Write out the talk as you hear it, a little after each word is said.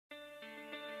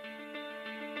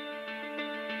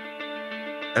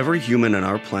Every human on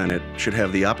our planet should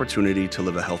have the opportunity to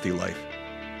live a healthy life.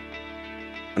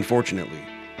 Unfortunately,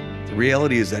 the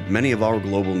reality is that many of our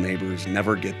global neighbors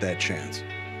never get that chance.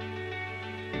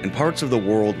 In parts of the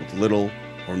world with little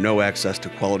or no access to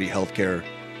quality healthcare,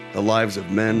 the lives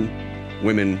of men,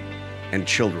 women, and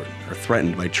children are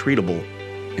threatened by treatable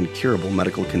and curable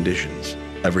medical conditions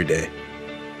every day.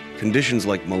 Conditions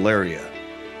like malaria,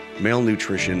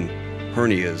 malnutrition,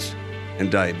 hernias, and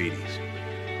diabetes.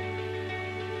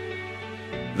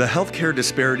 The healthcare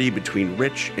disparity between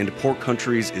rich and poor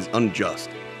countries is unjust.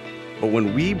 But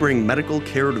when we bring medical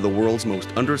care to the world's most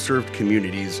underserved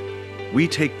communities, we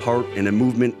take part in a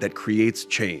movement that creates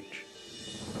change.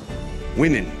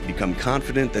 Women become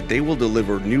confident that they will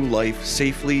deliver new life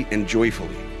safely and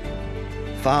joyfully.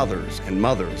 Fathers and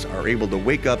mothers are able to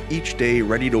wake up each day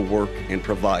ready to work and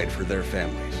provide for their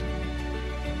families.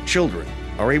 Children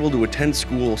are able to attend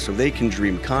school so they can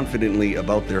dream confidently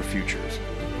about their futures.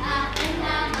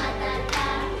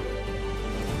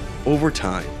 Over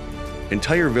time,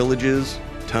 entire villages,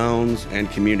 towns,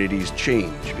 and communities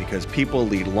change because people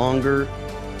lead longer,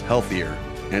 healthier,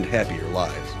 and happier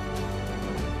lives.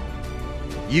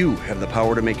 You have the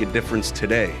power to make a difference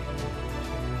today.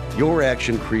 Your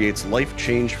action creates life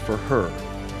change for her,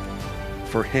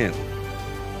 for him,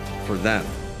 for them.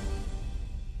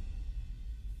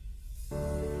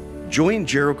 Join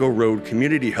Jericho Road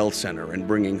Community Health Center in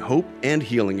bringing hope and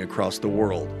healing across the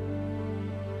world.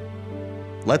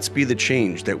 Let's be the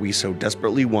change that we so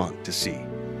desperately want to see.